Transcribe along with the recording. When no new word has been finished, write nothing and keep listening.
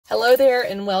Hello there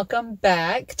and welcome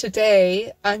back.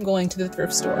 Today I'm going to the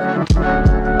thrift store.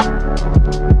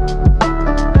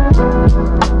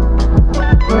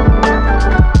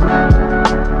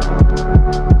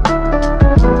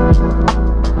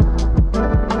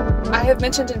 I have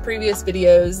mentioned in previous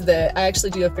videos that I actually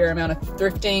do a fair amount of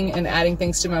thrifting and adding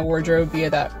things to my wardrobe via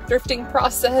that thrifting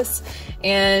process,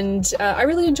 and I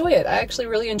really enjoy it. I actually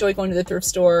really enjoy going to the thrift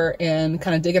store and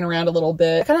kind of digging around a little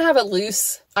bit. I kind of have a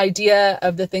loose idea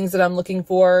of the things that I'm looking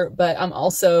for, but I'm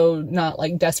also not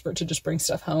like desperate to just bring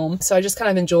stuff home. So I just kind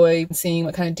of enjoy seeing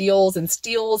what kind of deals and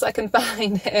steals I can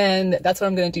find, and that's what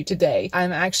I'm going to do today.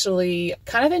 I'm actually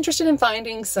kind of interested in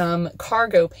finding some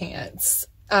cargo pants.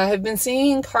 I have been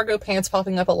seeing cargo pants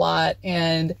popping up a lot,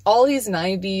 and all these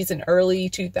 90s and early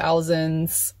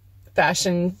 2000s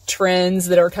fashion trends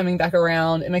that are coming back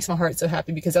around. It makes my heart so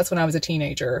happy because that's when I was a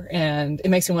teenager, and it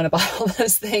makes me want to buy all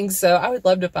those things. So I would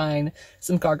love to find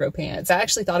some cargo pants. I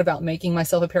actually thought about making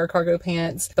myself a pair of cargo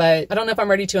pants, but I don't know if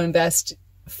I'm ready to invest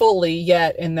fully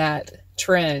yet in that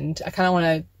trend. I kind of want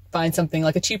to find something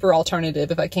like a cheaper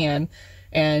alternative if I can,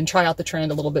 and try out the trend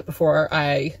a little bit before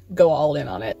I go all in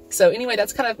on it. So anyway,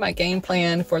 that's kind of my game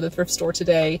plan for the thrift store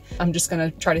today. I'm just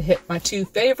gonna try to hit my two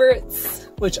favorites,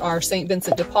 which are St.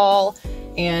 Vincent de Paul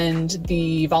and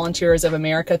the Volunteers of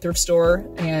America thrift store,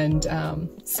 and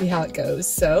see how it goes.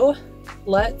 So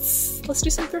let's do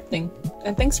some thrifting,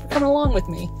 and thanks for coming along with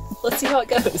me. Let's see how it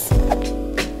goes.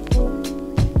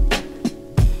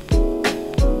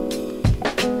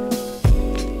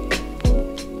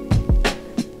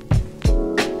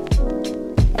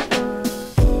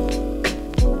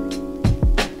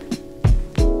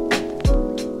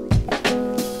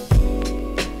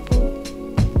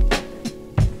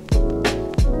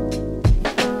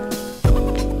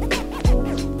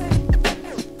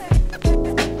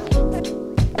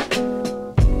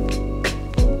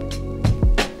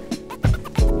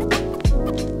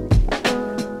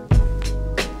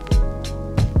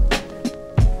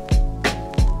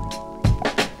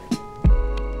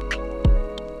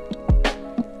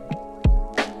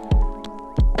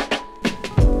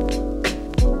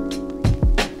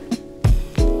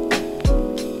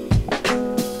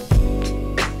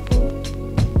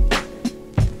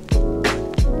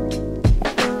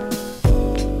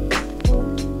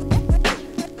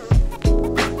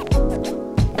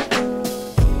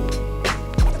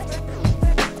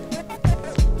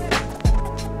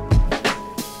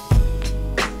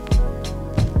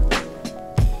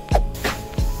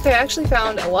 I actually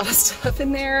found a lot of stuff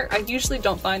in there. I usually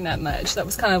don't find that much. That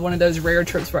was kind of one of those rare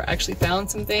trips where I actually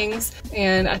found some things.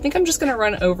 And I think I'm just gonna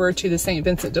run over to the St.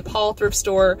 Vincent de Paul thrift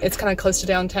store. It's kind of close to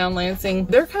downtown Lansing.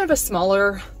 They're kind of a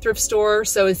smaller thrift store,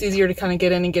 so it's easier to kind of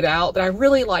get in and get out. But I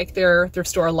really like their thrift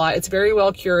store a lot. It's very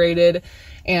well curated.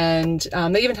 And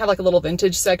they even have like a little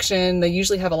vintage section. They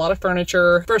usually have a lot of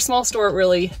furniture. For a small store, it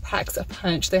really packs a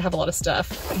punch. They have a lot of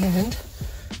stuff. And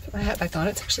put my hat back on.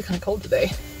 It's actually kind of cold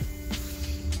today.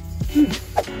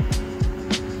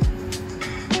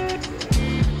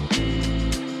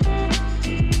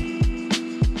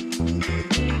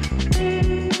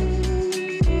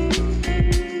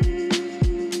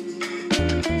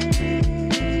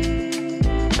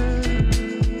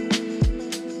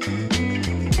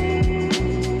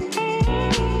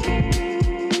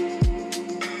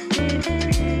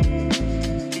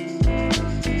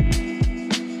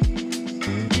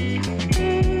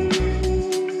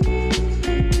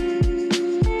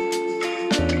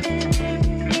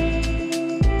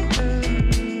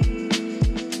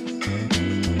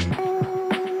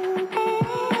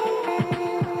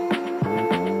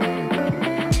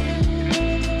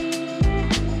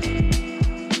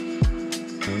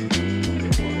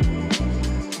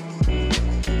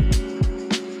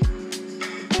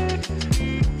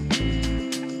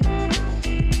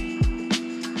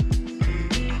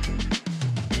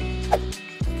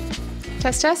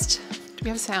 Test, test. Do we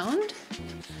have sound?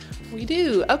 We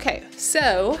do. Okay,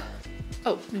 so,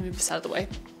 oh, let me move this out of the way.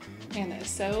 Man, that is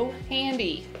so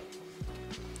handy.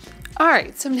 All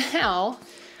right, so now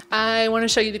I want to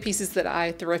show you the pieces that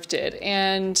I thrifted,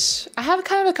 and I have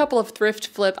kind of a couple of thrift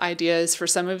flip ideas for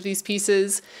some of these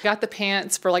pieces. I got the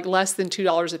pants for like less than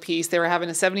 $2 a piece. They were having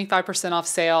a 75% off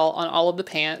sale on all of the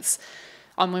pants,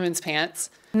 on women's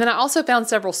pants. And then I also found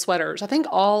several sweaters. I think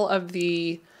all of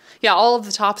the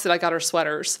tops that I got are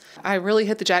sweaters. I really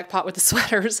hit the jackpot with the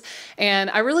sweaters, and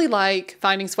I really like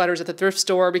finding sweaters at the thrift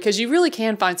store because you really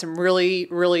can find some really,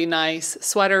 really nice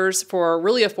sweaters for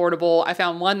really affordable. I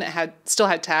found one that still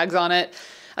had tags on it.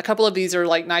 A couple of these are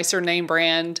like nicer name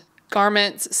brand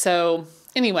garments. So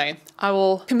anyway, I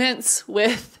will commence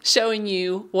with showing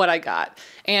you what I got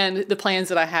and the plans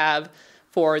that I have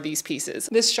for these pieces.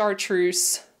 This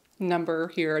chartreuse number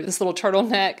here, this little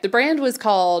turtleneck, the brand was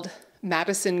called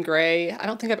Madison Gray. I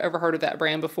don't think I've ever heard of that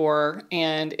brand before,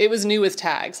 and it was new with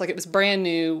tags. Like, it was brand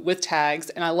new with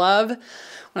tags, and I love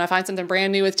when I find something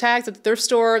brand new with tags at the thrift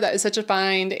store. That is such a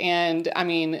find. And I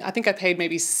mean, I think I paid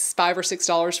maybe $5 or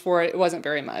 $6 for it. It wasn't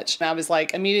very much. And I was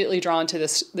like immediately drawn to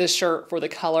this shirt for the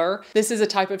color. This is a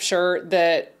type of shirt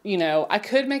that, you know, I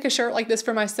could make a shirt like this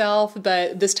for myself,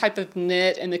 but this type of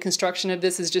knit and the construction of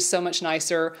this is just so much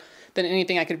nicer than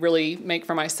anything I could really make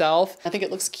for myself. I think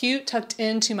it looks cute tucked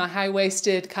into my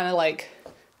high-waisted kind of like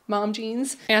mom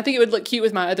jeans. And I think it would look cute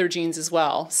with my other jeans as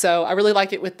well. So I really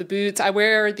like it with the boots. I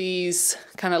wear these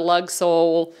kind of lug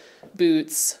sole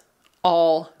boots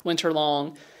all winter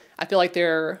long. I feel like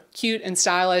they're cute and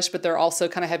stylish, but they're also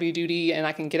kind of heavy duty, and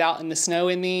I can get out in the snow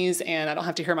in these, and I don't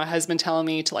have to hear my husband telling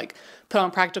me to like put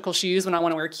on practical shoes when I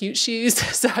want to wear cute shoes.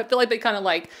 So I feel like they kind of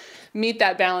like meet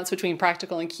that balance between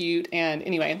practical and cute. And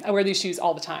anyway, I wear these shoes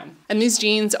all the time. And these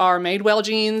jeans are Madewell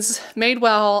jeans.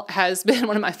 Madewell has been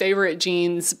one of my favorite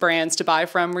jeans brands to buy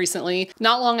from recently.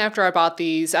 Not long after I bought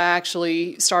these, I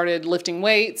actually started lifting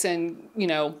weights and, you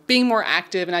know, being more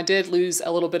active, and I did lose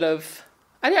a little bit of,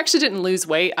 I actually didn't lose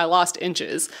weight. I lost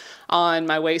inches on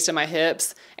my waist and my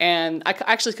hips, and I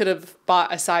actually could have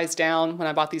bought a size down when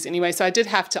I bought these anyway. So I did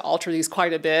have to alter these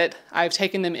quite a bit. I've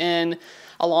taken them in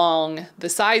along the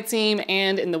side seam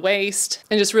and in the waist,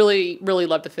 and just really, really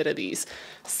love the fit of these.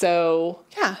 So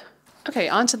yeah. Okay,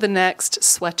 on to the next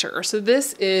sweater. So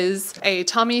this is a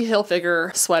Tommy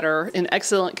Hilfiger sweater in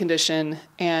excellent condition.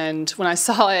 And when I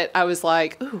saw it, I was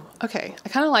like, ooh, okay, I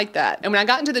kind of like that. And when I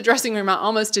got into the dressing room, I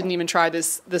almost didn't even try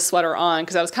this sweater on,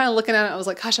 because I was kind of looking at it. I was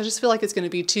like, gosh, I just feel like it's going to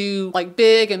be too like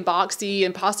big and boxy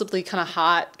and possibly kind of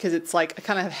hot, because it's like a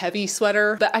kind of heavy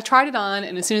sweater. But I tried it on,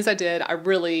 and as soon as I did, I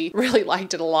really, really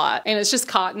liked it a lot. And it's just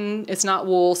cotton. It's not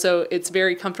wool, so it's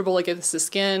very comfortable against the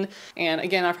skin. And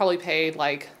again, I probably paid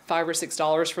like $5 or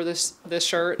 $6 for this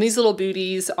shirt. These little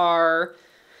booties are,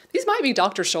 these might be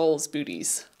Dr. Scholl's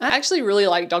booties. I actually really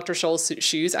like Dr. Scholl's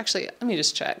shoes. Actually, let me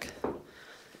just check.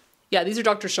 Yeah, these are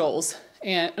Dr. Scholl's.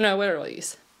 And no, what are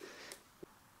these?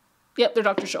 Yep, they're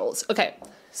Dr. Scholl's. Okay,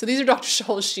 so these are Dr.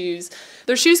 Scholl's shoes.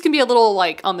 Their shoes can be a little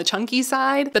like on the chunky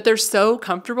side, but they're so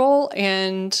comfortable.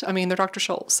 And I mean, they're Dr.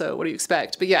 Scholl's, so what do you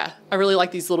expect? But yeah, I really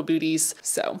like these little booties.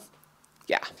 So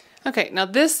yeah. Okay, now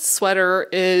this sweater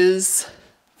is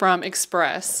from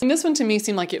Express. And this one to me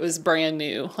seemed like it was brand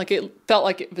new. Like, it felt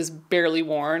like it was barely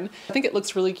worn. I think it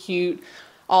looks really cute,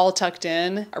 all tucked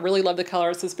in. I really love the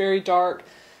color. It's this very dark,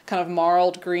 kind of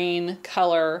marled green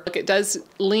color. Like, it does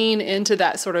lean into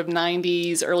that sort of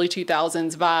 90s, early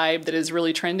 2000s vibe that is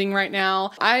really trending right now.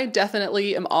 I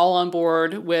definitely am all on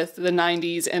board with the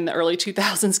 90s and the early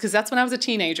 2000s, because that's when I was a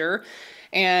teenager.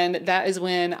 And that is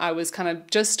when I was kind of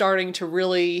just starting to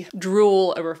really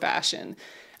drool over fashion.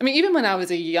 I mean, even when I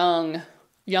was a young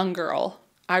girl,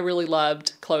 I really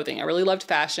loved clothing. I really loved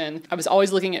fashion. I was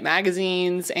always looking at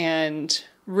magazines and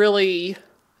really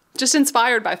just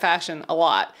inspired by fashion a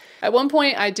lot. At one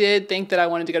point, I did think that I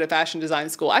wanted to go to fashion design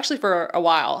school. Actually, for a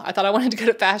while, I thought I wanted to go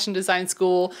to fashion design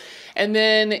school. And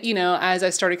then, you know, as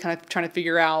I started kind of trying to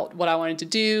figure out what I wanted to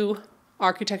do,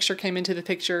 architecture came into the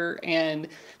picture, and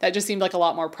that just seemed like a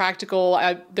lot more practical.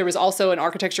 There was also an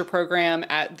architecture program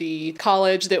at the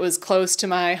college that was close to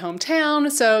my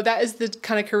hometown, so that is the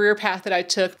kind of career path that I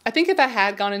took. I think if I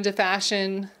had gone into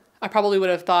fashion, I probably would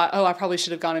have thought, oh, I probably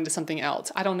should have gone into something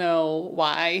else. I don't know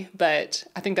why, but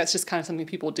I think that's just kind of something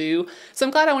people do. So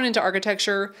I'm glad I went into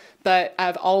architecture, but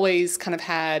I've always kind of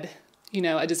had, you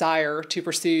know, a desire to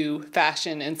pursue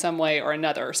fashion in some way or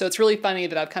another. So it's really funny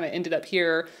that I've kind of ended up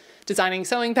here designing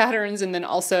sewing patterns and then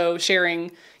also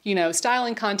sharing, you know,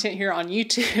 styling content here on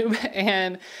YouTube.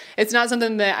 And it's not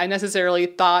something that I necessarily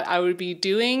thought I would be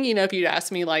doing, you know, if you'd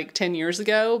asked me like 10 years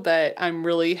ago, but I'm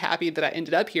really happy that I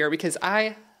ended up here, because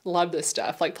I love this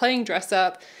stuff. Like, playing dress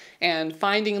up and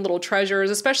finding little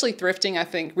treasures, especially thrifting, I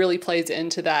think really plays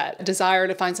into that desire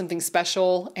to find something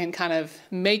special and kind of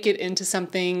make it into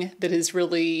something that is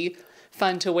really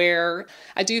fun to wear.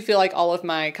 I do feel like all of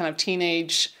my kind of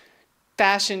teenage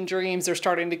fashion dreams are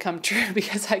starting to come true,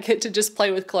 because I get to just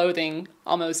play with clothing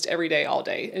almost every day, all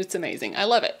day. It's amazing. I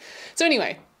love it. So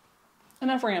anyway,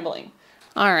 enough rambling.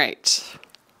 All right.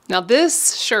 Now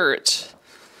this shirt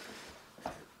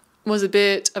was a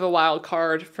bit of a wild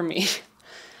card for me.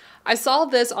 I saw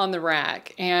this on the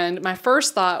rack, and my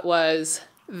first thought was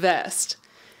vest.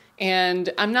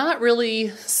 And I'm not really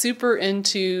super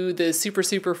into the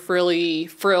super frilly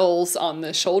frills on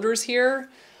the shoulders here.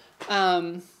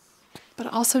 But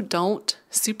I also don't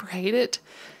super hate it.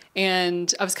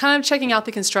 And I was kind of checking out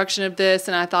the construction of this,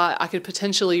 and I thought I could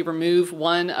potentially remove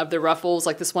one of the ruffles,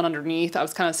 like this one underneath. I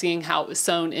was kind of seeing how it was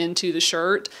sewn into the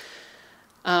shirt.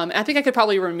 I think I could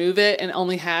probably remove it and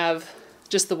only have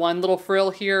just the one little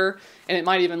frill here, and it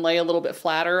might even lay a little bit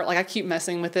flatter. Like, I keep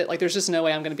messing with it. Like, there's just no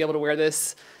way I'm going to be able to wear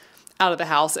this out of the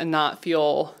house and not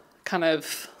feel kind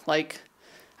of like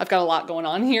I've got a lot going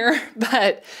on here.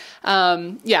 But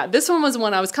yeah, this one was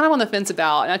one I was kind of on the fence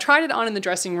about, and I tried it on in the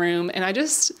dressing room, and I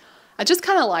just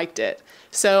kind of liked it.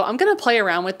 So I'm going to play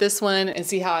around with this one and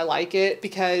see how I like it,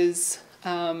 because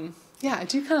yeah, I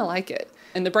do kind of like it.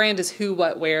 And the brand is Who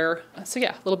What Wear. So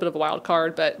yeah, a little bit of a wild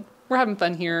card, but we're having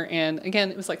fun here. And again,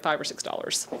 it was like $5 or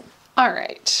 $6. All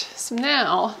right, so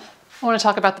now I want to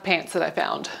talk about the pants that I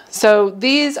found. So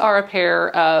these are a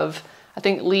pair of, I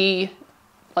think, Lee,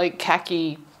 like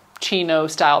khaki chino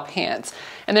style pants.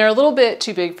 And they're a little bit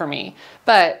too big for me,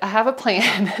 but I have a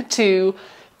plan to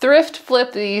thrift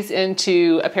flip these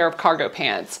into a pair of cargo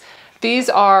pants. These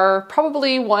are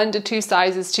probably 1 to 2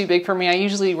 sizes too big for me. I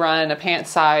usually run a pant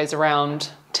size around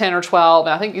 10 or 12,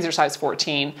 and I think these are size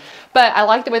 14. But I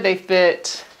like the way they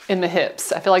fit in the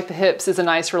hips. I feel like the hips is a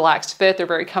nice relaxed fit. They're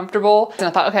very comfortable. And I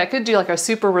thought, okay, I could do like a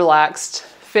super relaxed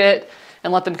fit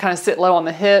and let them kind of sit low on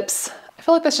the hips. I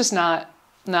feel like that's just not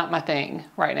my thing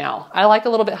right now. I like a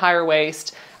little bit higher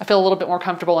waist. I feel a little bit more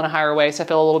comfortable in a higher waist. I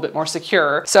feel a little bit more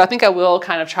secure. So I think I will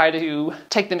kind of try to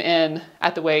take them in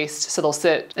at the waist so they'll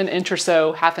sit an inch or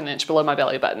so, half an inch below my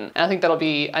belly button. And I think that'll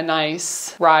be a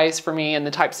nice rise for me and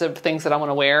the types of things that I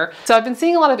want to wear. So I've been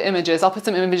seeing a lot of images. I'll put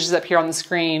some images up here on the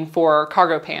screen for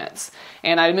cargo pants.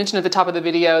 And I mentioned at the top of the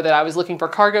video that I was looking for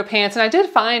cargo pants, and I did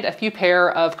find a few pair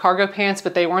of cargo pants,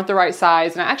 but they weren't the right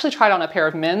size. And I actually tried on a pair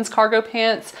of men's cargo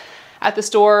pants at the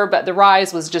store, but the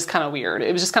rise was just kind of weird.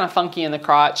 It was just kind of funky in the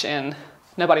crotch, and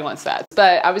nobody wants that.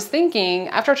 But I was thinking,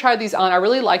 after I tried these on, I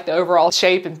really liked the overall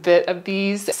shape and fit of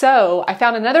these. So I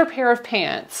found another pair of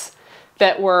pants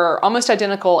that were almost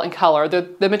identical in color.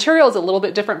 The material is a little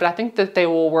bit different, but I think that they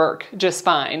will work just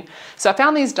fine. So I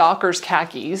found these Dockers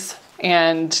khakis,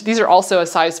 and these are also a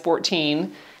size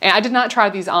 14. And I did not try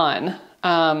these on.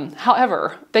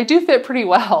 However, they do fit pretty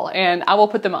well, and I will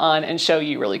put them on and show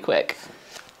you really quick.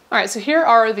 All right, so here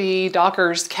are the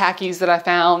Dockers khakis that I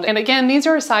found. And again, these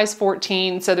are a size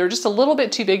 14, so they're just a little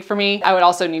bit too big for me. I would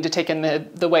also need to take in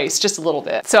the waist just a little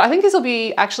bit. So I think this will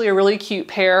be actually a really cute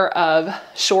pair of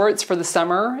shorts for the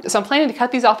summer. So I'm planning to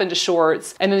cut these off into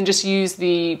shorts and then just use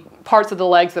the parts of the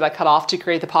legs that I cut off to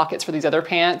create the pockets for these other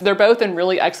pants. They're both in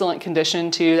really excellent condition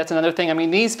too. That's another thing. I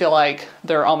mean, these feel like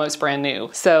they're almost brand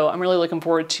new. So I'm really looking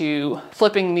forward to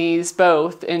flipping these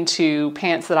both into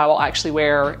pants that I will actually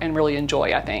wear and really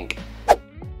enjoy, I think.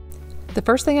 The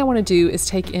first thing I want to do is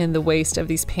take in the waist of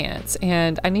these pants,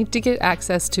 and I need to get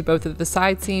access to both of the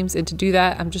side seams, and to do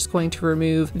that I'm just going to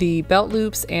remove the belt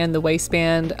loops and the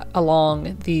waistband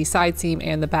along the side seam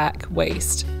and the back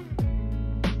waist.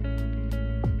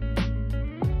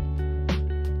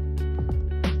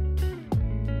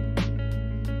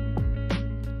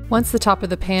 Once the top of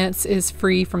the pants is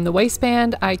free from the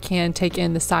waistband, I can take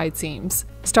in the side seams.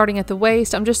 Starting at the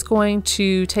waist, I'm just going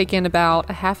to take in about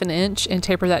a ½ inch and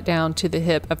taper that down to the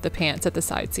hip of the pants at the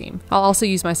side seam. I'll also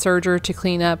use my serger to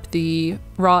clean up the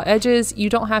raw edges. You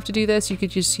don't have to do this. You could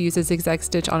just use a zigzag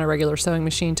stitch on a regular sewing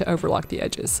machine to overlock the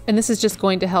edges. And this is just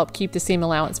going to help keep the seam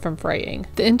allowance from fraying.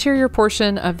 The interior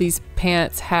portion of these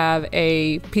pants have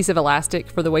a piece of elastic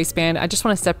for the waistband. I just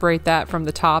want to separate that from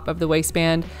the top of the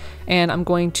waistband, and I'm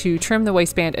going to trim the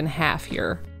waistband in half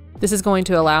here. This is going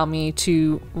to allow me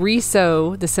to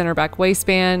re-sew the center back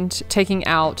waistband, taking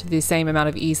out the same amount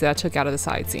of ease that I took out of the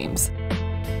side seams.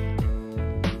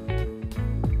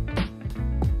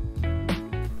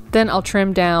 Then I'll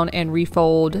trim down and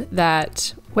refold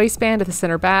that waistband at the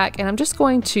center back, and I'm just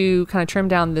going to kind of trim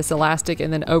down this elastic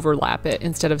and then overlap it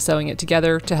instead of sewing it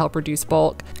together to help reduce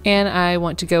bulk. And I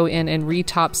want to go in and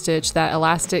re-top stitch that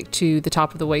elastic to the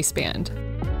top of the waistband.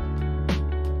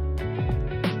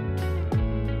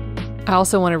 I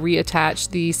also want to reattach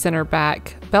the center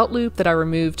back belt loop that I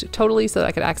removed totally so that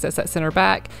I could access that center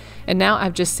back. And now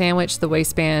I've just sandwiched the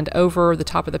waistband over the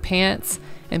top of the pants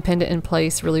and pinned it in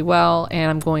place really well, and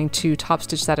I'm going to top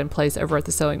stitch that in place over at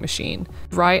the sewing machine,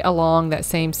 right along that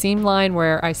same seam line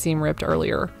where I seam ripped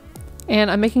earlier. And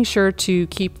I'm making sure to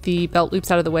keep the belt loops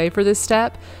out of the way for this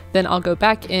step. Then I'll go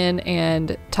back in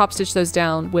and top stitch those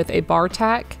down with a bar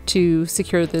tack to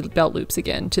secure the belt loops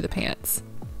again to the pants.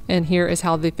 And here is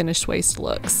how the finished waist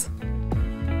looks.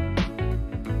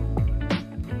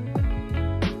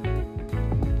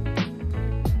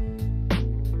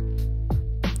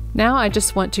 Now I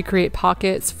just want to create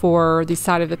pockets for the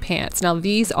side of the pants. Now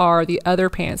these are the other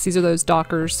pants. These are those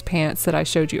Dockers pants that I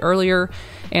showed you earlier,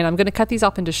 and I'm going to cut these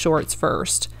off into shorts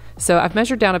first. So I've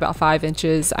measured down about 5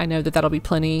 inches. I know that that'll be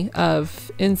plenty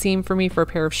of inseam for me for a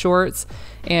pair of shorts.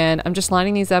 And I'm just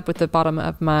lining these up with the bottom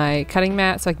of my cutting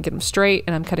mat so I can get them straight,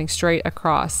 and I'm cutting straight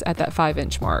across at that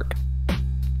 5-inch mark.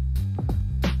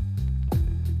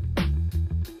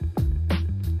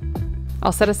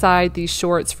 I'll set aside these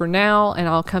shorts for now, and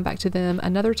I'll come back to them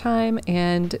another time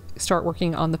and start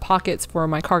working on the pockets for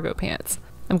my cargo pants.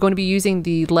 I'm going to be using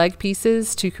the leg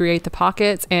pieces to create the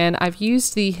pockets, and I've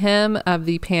used the hem of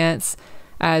the pants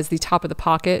as the top of the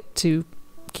pocket to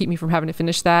keep me from having to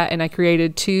finish that. And I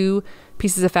created 2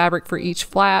 pieces of fabric for each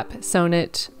flap, sewn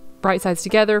it right sides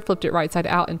together, flipped it right side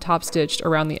out, and top stitched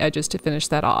around the edges to finish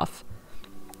that off.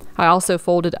 I also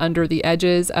folded under the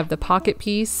edges of the pocket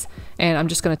piece, and I'm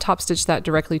just going to top stitch that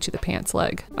directly to the pants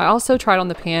leg. I also tried on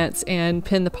the pants and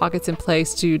pinned the pockets in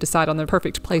place to decide on the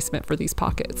perfect placement for these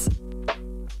pockets.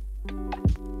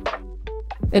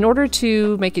 In order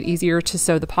to make it easier to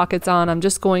sew the pockets on, I'm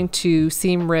just going to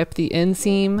seam rip the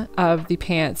inseam of the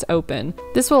pants open.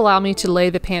 This will allow me to lay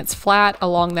the pants flat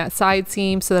along that side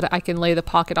seam so that I can lay the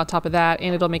pocket on top of that,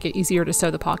 and it'll make it easier to sew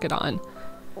the pocket on.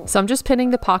 So I'm just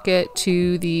pinning the pocket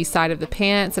to the side of the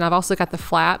pants, and I've also got the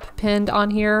flap pinned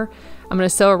on here. I'm going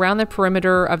to sew around the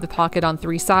perimeter of the pocket on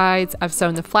 3 sides. I've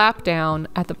sewn the flap down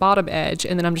at the bottom edge,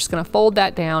 and then I'm just going to fold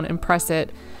that down and press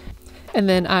it. And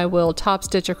then I will top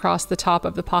stitch across the top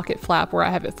of the pocket flap where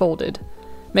I have it folded,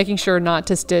 making sure not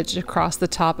to stitch across the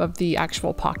top of the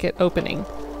actual pocket opening.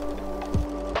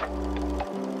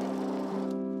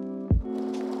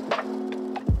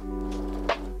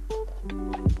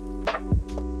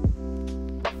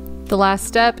 The last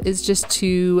step is just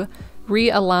to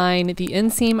realign the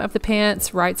inseam of the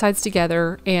pants right sides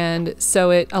together and sew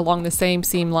it along the same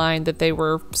seam line that they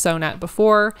were sewn at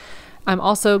before. I'm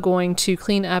also going to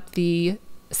clean up the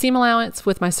seam allowance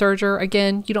with my serger.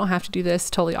 Again, you don't have to do this,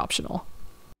 totally optional.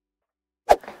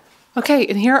 Okay,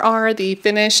 and here are the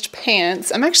finished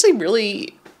pants. I'm actually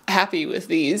really happy with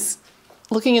these.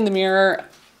 Looking in the mirror,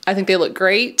 I think they look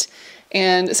great.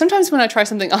 And sometimes when I try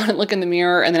something on and look in the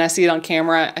mirror and then I see it on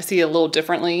camera, I see it a little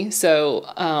differently. So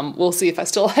we'll see if I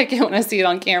still like it when I see it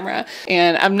on camera.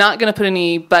 And I'm not gonna put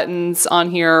any buttons on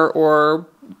here or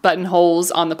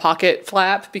buttonholes on the pocket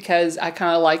flap because I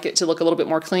kind of like it to look a little bit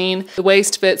more clean. The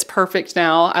waist fits perfect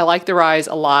now. I like the rise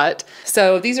a lot.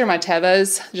 So these are my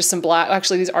Tevas, just some black.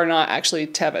 Actually, these are not actually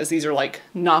Tevas. These are like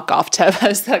knockoff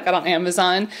Tevas that I got on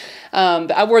Amazon.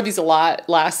 But I wore these a lot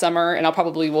last summer, and I'll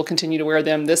probably will continue to wear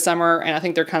them this summer. And I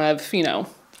think they're kind of, you know,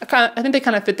 I think they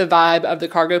kind of fit the vibe of the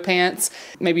cargo pants.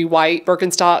 Maybe white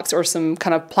Birkenstocks or some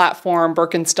kind of platform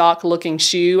Birkenstock looking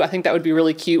shoe. I think that would be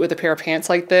really cute with a pair of pants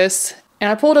like this. And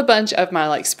I pulled a bunch of my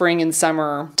like spring and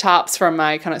summer tops from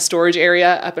my kind of storage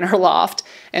area up in our loft.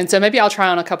 And so maybe I'll try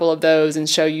on a couple of those and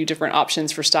show you different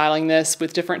options for styling this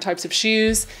with different types of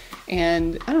shoes.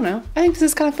 And I don't know, I think this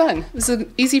is kind of fun. This is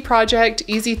an easy project,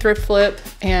 easy thrift flip,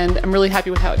 and I'm really happy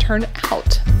with how it turned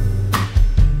out.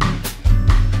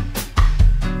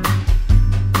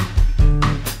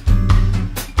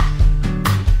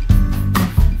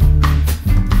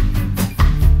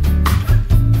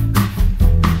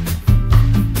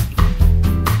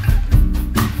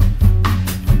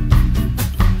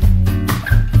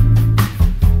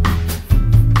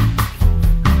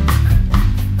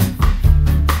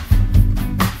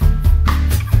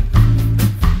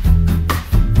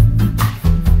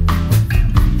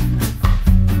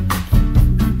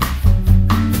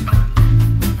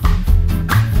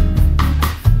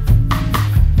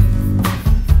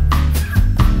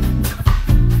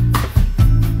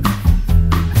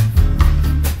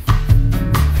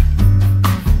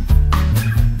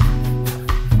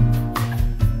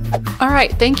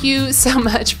 Alright, thank you so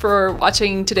much for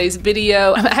watching today's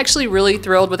video. I'm actually really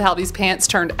thrilled with how these pants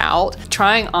turned out.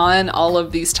 Trying on all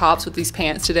of these tops with these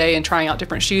pants today and trying out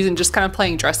different shoes and just kind of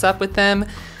playing dress up with them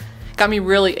got me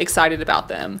really excited about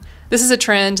them. This is a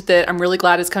trend that I'm really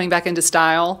glad is coming back into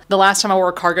style. The last time I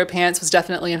wore cargo pants was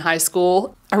definitely in high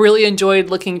school. I really enjoyed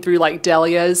looking through like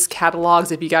Delia's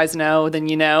catalogs. If you guys know, then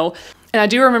you know. And I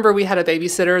do remember we had a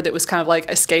babysitter that was kind of like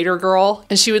a skater girl,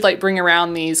 and she would like bring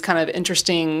around these kind of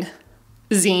interesting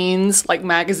zines, like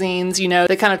magazines, you know,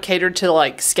 they kind of catered to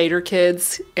like skater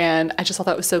kids, and I just thought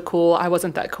that was so cool. I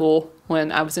wasn't that cool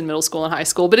when I was in middle school and high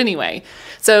school, but anyway,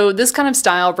 so this kind of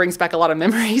style brings back a lot of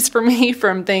memories for me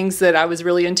from things that I was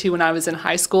really into when I was in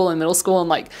high school and middle school, and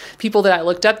like people that I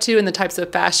looked up to and the types of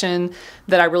fashion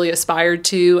that I really aspired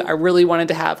to. I really wanted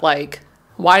to have like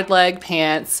wide leg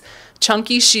pants,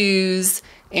 chunky shoes,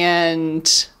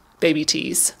 and baby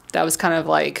tees. That was kind of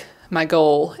like my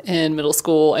goal in middle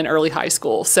school and early high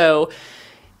school. So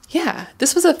yeah,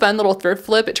 this was a fun little thrift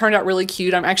flip. It turned out really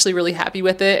cute. I'm actually really happy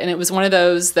with it. And it was one of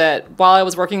those that while I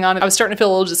was working on it, I was starting to feel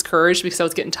a little discouraged because I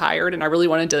was getting tired and I really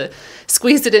wanted to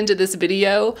squeeze it into this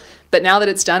video. But now that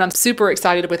it's done, I'm super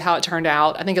excited with how it turned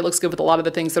out. I think it looks good with a lot of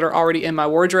the things that are already in my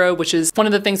wardrobe, which is one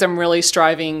of the things I'm really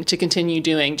striving to continue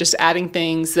doing, just adding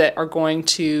things that are going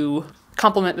to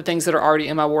complement the things that are already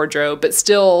in my wardrobe, but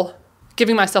still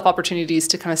giving myself opportunities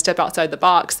to kind of step outside the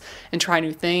box and try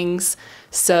new things.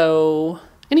 So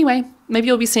anyway, maybe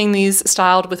you'll be seeing these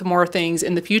styled with more things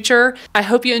in the future. I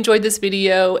hope you enjoyed this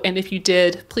video, and if you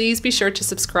did, please be sure to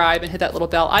subscribe and hit that little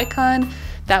bell icon.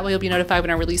 That way you'll be notified when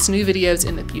I release new videos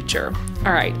in the future.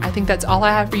 All right, I think that's all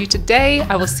I have for you today.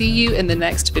 I will see you in the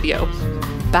next video.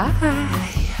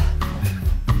 Bye.